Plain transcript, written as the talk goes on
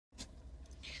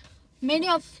Many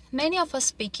of us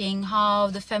speaking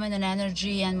how the feminine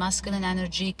energy and masculine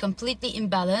energy completely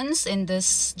imbalance in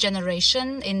this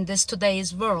generation, in this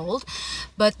today's world,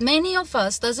 but many of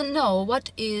us doesn't know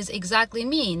what is exactly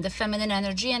mean the feminine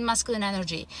energy and masculine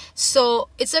energy. So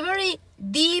it's a very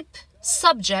deep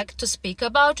subject to speak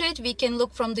about it. We can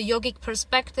look from the yogic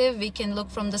perspective, we can look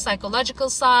from the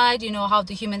psychological side, how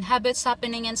the human habits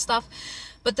happening and stuff.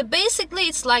 But basically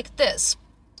it's like this: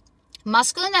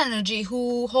 masculine energy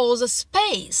who holds a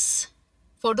space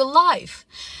for the life,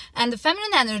 and the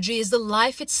feminine energy is the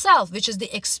life itself, which is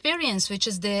the experience, which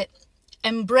is the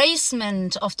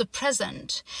embracement of the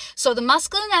present. So the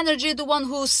masculine energy, the one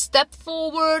who step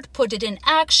forward, put it in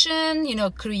action,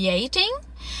 creating,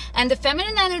 and the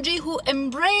feminine energy who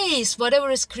embrace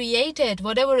whatever is created,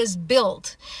 whatever is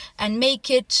built, and make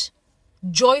it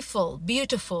joyful,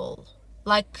 beautiful,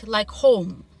 like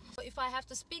home. If I have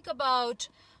to speak about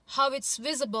how it's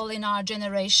visible in our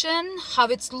generation, how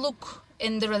it's look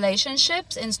in the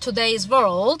relationships in today's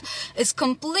world, is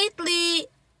completely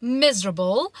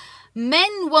miserable.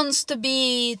 Men wants to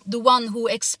be the one who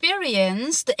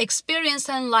experience the experience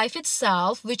and life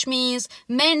itself, which means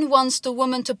men wants the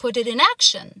woman to put it in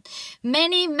action.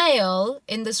 Many male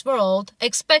in this world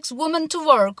expects woman to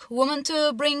work, woman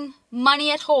to bring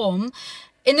money at home.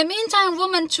 In the meantime,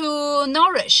 women to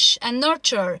nourish and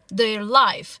nurture their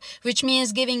life, which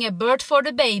means giving a birth for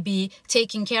the baby,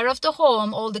 taking care of the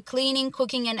home, all the cleaning,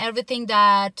 cooking, and everything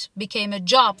that became a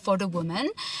job for the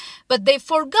woman. But they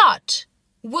forgot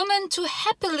women to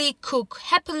happily cook,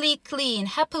 happily clean,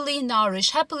 happily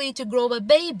nourish, happily to grow a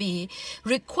baby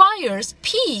requires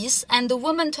peace, and the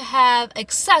woman to have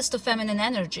access to feminine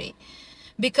energy.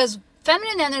 Because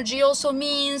feminine energy also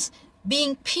means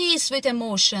being peace with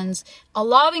emotions,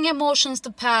 allowing emotions to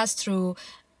pass through,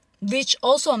 which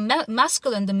also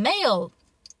masculine, the male,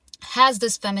 has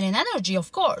this feminine energy,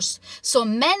 of course. So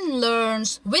men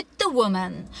learns with the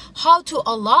woman how to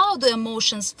allow the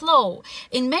emotions flow.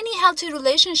 In many healthy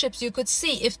relationships, you could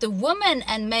see if the woman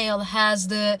and male has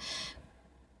the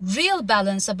real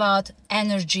balance about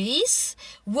energies,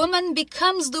 woman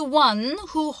becomes the one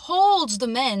who holds the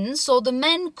men, so the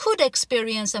men could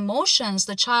experience emotions,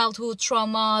 the childhood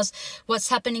traumas, what's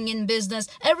happening in business,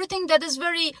 everything that is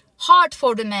very hard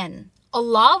for the men,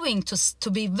 allowing to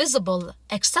be visible,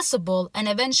 accessible, and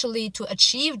eventually to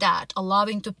achieve that,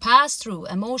 allowing to pass through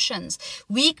emotions,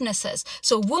 weaknesses.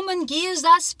 So woman gives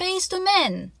that space to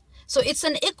men. So it's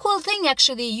an equal thing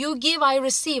actually. You give, I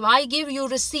receive. I give, you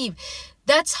receive.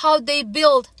 That's how they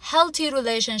build healthy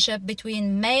relationship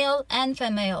between male and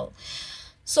female.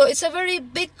 So it's a very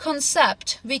big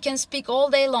concept. We can speak all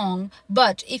day long,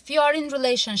 but if you are in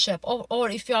relationship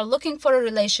or if you are looking for a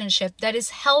relationship that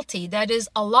is healthy, that is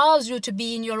allows you to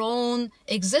be in your own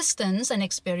existence and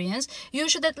experience, you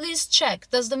should at least check,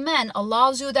 does the man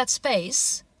allows you that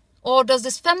space, or does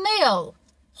this female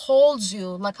holds you,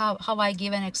 like how I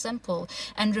give an example,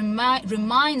 and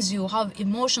reminds you how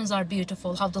emotions are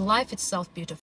beautiful, how the life itself beautiful.